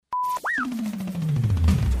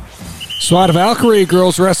SWAT Valkyrie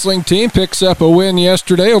girls wrestling team picks up a win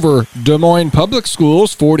yesterday over Des Moines Public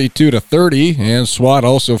Schools 42-30, and SWAT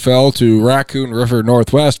also fell to Raccoon River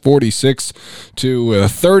Northwest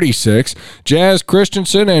 46-36. Jazz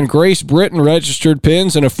Christensen and Grace Britton registered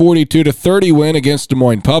pins in a 42-30 win against Des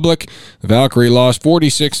Moines Public. The Valkyrie lost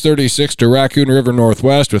 46-36 to Raccoon River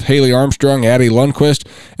Northwest with Haley Armstrong, Addie Lundquist,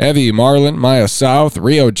 Evie Marlin, Maya South,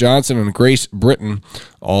 Rio Johnson, and Grace Britton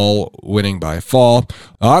all winning by fall.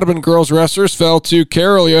 Audubon girls wrestlers fell to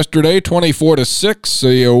Carroll yesterday, 24-6.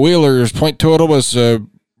 The Wheelers' point total was a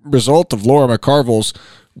result of Laura McCarville's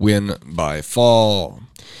win by fall.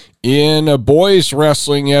 In boys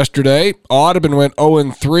wrestling yesterday, Audubon went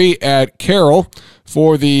 0-3 at Carroll.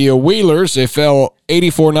 For the Wheelers, they fell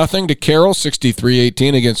 84-0 to Carroll,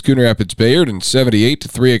 63-18 against Coon Rapids Bayard, and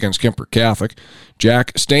 78-3 against Kemper Catholic.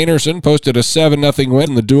 Jack Steinerson posted a 7-0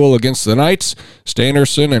 win in the duel against the Knights.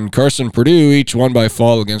 Steinerson and Carson Purdue each won by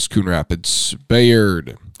fall against Coon Rapids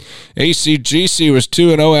Bayard. ACGC was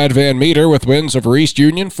 2-0 at Van Meter with wins over East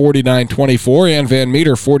Union 49-24 and Van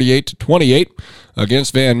Meter 48-28.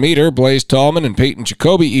 Against Van Meter, Blaze Tallman and Peyton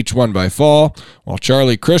Jacoby each won by fall, while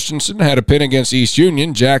Charlie Christensen had a pin against East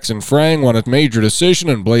Union. Jackson Frang won a major decision,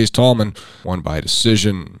 and Blaze Tallman won by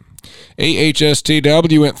decision.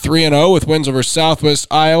 AHSTW went 3-0 with wins over Southwest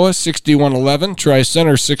Iowa 61-11,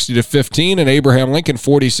 Tri-Center 60-15, and Abraham Lincoln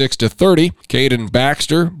 46-30. Caden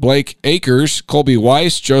Baxter, Blake Akers, Colby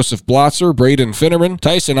Weiss, Joseph Blotzer, Braden Finnerman,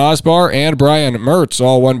 Tyson Osbar, and Brian Mertz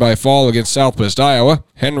all won by fall against Southwest Iowa.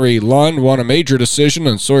 Henry Lund won a major decision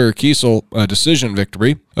and Sawyer Kiesel a decision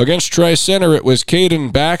victory. Against Tri-Center, it was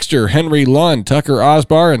Caden Baxter, Henry Lund, Tucker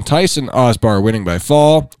Osbar, and Tyson Osbar winning by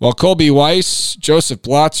fall, while Colby Weiss, Joseph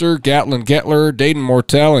Blotzer, Gatlin Getler, Dayton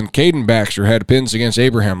Mortel, and Caden Baxter had pins against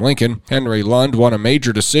Abraham Lincoln. Henry Lund won a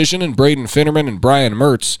major decision, and Braden Finnerman and Brian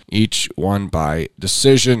Mertz each won by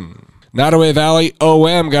decision. Nottoway Valley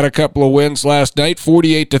OM got a couple of wins last night,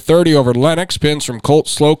 48-30 over Lennox. Pins from Colt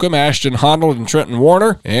Slocum, Ashton Honnold, and Trenton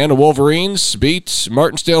Warner. And the Wolverines beat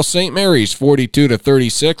Martinsdale St. Mary's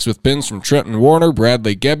 42-36 with pins from Trenton Warner,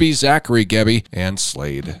 Bradley Gebbe, Zachary Gebbe, and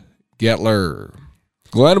Slade Getler.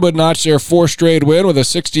 Glenwood notched their fourth straight win with a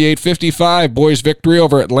 68-55 boys victory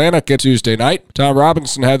over Atlantica Tuesday night. Tom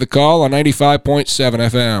Robinson had the call on 95.7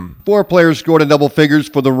 FM. 4 players scored in double figures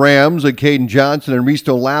for the Rams. Caden Johnson and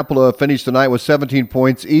Risto Lapola finished the night with 17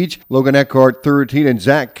 points each. Logan Eckhart 13 and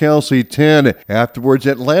Zach Kelsey 10. Afterwards,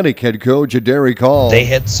 Atlantic head coach Derek Hall. They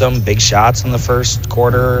hit some big shots in the first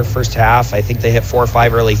quarter, first half. I think they hit 4 or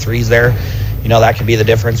 5 early threes there. You know, that could be the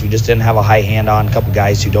difference. We just didn't have a high hand on a couple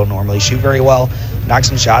guys who don't normally shoot very well. Knocked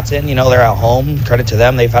some shots in. You know, they're at home. Credit to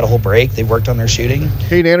them. They've had a whole break. They've worked on their shooting.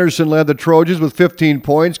 Kate Anderson led the Trojans with 15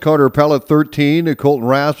 points. Carter Pellet 13. Colton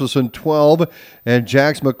Rasmussen 12. And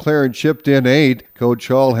Jax McLaren chipped in 8. Coach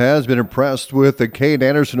Hall has been impressed with Kate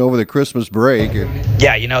Anderson over the Christmas break.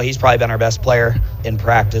 Yeah, you know, he's probably been our best player in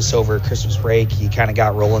practice over Christmas break. He kind of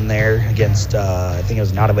got rolling there against, I think it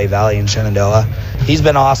was Nottoway Valley in Shenandoah. He's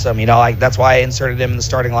been awesome. You know, that's why I inserted him in the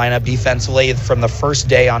starting lineup defensively from the first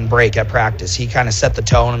day on break at practice. He kind of set the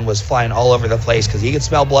tone and was flying all over the place because he could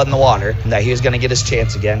smell blood in the water and that he was going to get his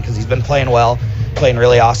chance again because he's been playing well, playing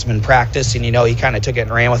really awesome in practice. And, you know, he kind of took it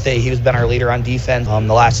and ran with it. He's been our leader on defense.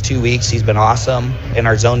 The last 2 weeks, he's been awesome in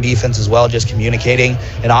our zone defense as well, just communicating.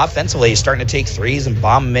 And offensively, he's starting to take threes and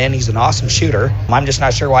bomb them in. He's an awesome shooter. I'm just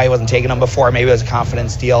not sure why he wasn't taking them before. Maybe it was a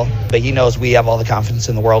confidence deal. But he knows we have all the confidence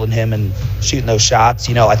in the world in him and shooting those shots.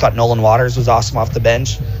 You know, I thought Nolan Waters was awesome off the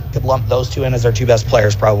bench. Could lump those two in as our 2 best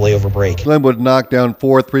players probably over break. Glenwood knocked down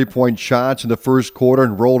 4 3-point shots in the first quarter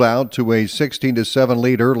and rolled out to a 16-7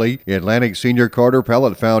 lead early. Atlantic senior Carter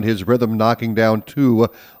Pellet found his rhythm, knocking down 2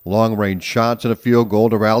 long-range shots and a field goal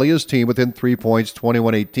to rally his team within 3 points,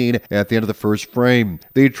 21-18 at the end of the first frame.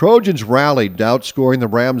 The Trojans rallied, outscoring the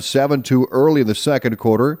Rams 7-2 early in the second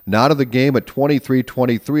quarter, knotted the game at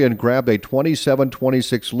 23-23 and grabbed a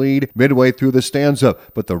 27-26 lead midway through the stanza.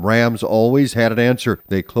 But the Rams always had an answer.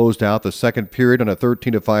 They closed out the second period on a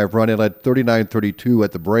 13-5 run and led 39-32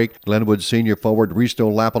 at the break. Glenwood senior forward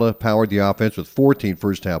Risto Lapola powered the offense with 14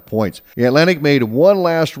 first-half points. The Atlantic made one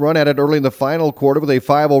last run at it early in the final quarter with a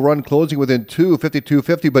 5-0 run closing within 2,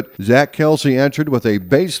 52-50, but Zach Kelsey entered with a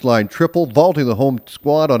baseline triple, vaulting the home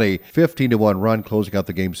squad on a 15-1 run, closing out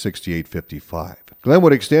the game 68-55.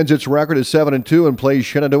 Glenwood extends its record to 7-2 and plays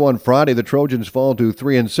Shenandoah on Friday. The Trojans fall to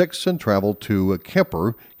 3-6 and travel to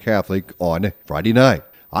Kemper Catholic on Friday night.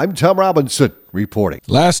 I'm Tom Robinson. reporting.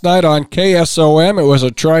 Last night on KSOM, it was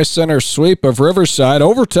a Tri-Center sweep of Riverside.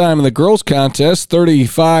 Overtime in the girls' contest,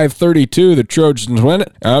 35-32. The Trojans win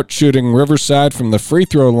it, out-shooting Riverside from the free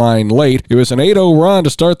throw line late. It was an 8-0 run to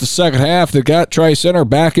start the second half that got Tri-Center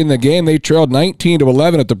back in the game. They trailed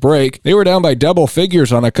 19-11 at the break. They were down by double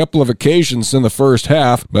figures on a couple of occasions in the first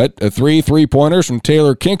half, but three three-pointers from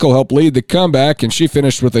Taylor Kinkle helped lead the comeback, and she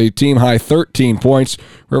finished with a team-high 13 points.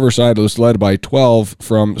 Riverside was led by 12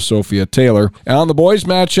 from Sophia Taylor. On the boys'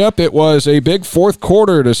 matchup, it was a big fourth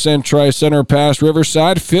quarter to send Tri-Center past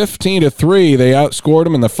Riverside 15-3. They outscored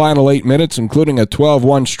them in the final 8 minutes, including a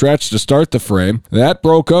 12-1 stretch to start the frame. That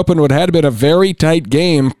broke open what had been a very tight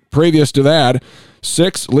game previous to that.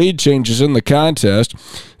 6 lead changes in the contest.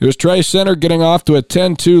 It was Tri-Center getting off to a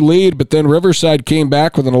 10-2 lead, but then Riverside came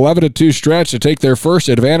back with an 11-2 stretch to take their first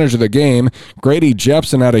advantage of the game. Grady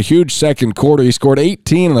Jepson had a huge second quarter. He scored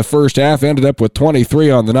 18 in the first half, ended up with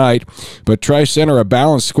 23 on the night. But Tri-Center, a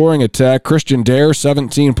balanced scoring attack. Christian Dare,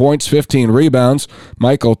 17 points, 15 rebounds.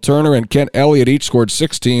 Michael Turner and Kent Elliott each scored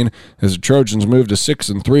 16 as the Trojans moved to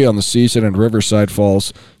 6-3 on the season, and Riverside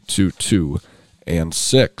falls to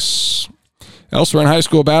 2-6. Elsewhere in high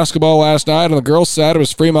school basketball last night, on the girls' side, it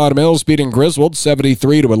was Fremont Mills beating Griswold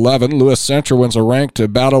 73-11. Lewis Central wins a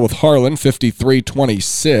ranked battle with Harlan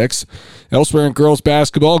 53-26. Elsewhere in girls'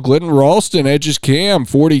 basketball, Glidden Ralston edges Cam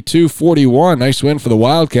 42-41. Nice win for the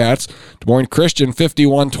Wildcats. Des Moines Christian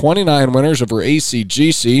 51-29 winners over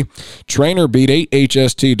ACGC. Trainer beat 8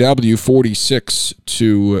 HSTW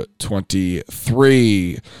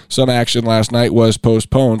 46-23. Some action last night was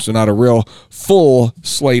postponed, so not a real full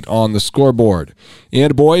slate on the scoreboard.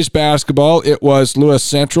 In boys basketball, it was Lewis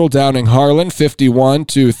Central downing Harlan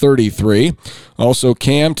 51-33. Also,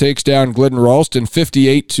 Cam takes down Glidden Ralston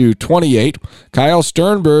 58-28. Kyle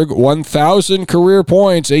Sternberg, 1,000 career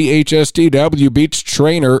points. AHSTW beats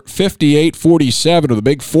Trainer 58-47 with a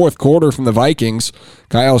big fourth quarter from the Vikings.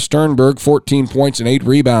 Kyle Sternberg, 14 points and 8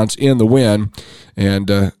 rebounds in the win.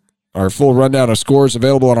 And our full rundown of scores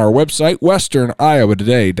available on our website,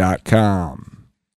 westerniowatoday.com.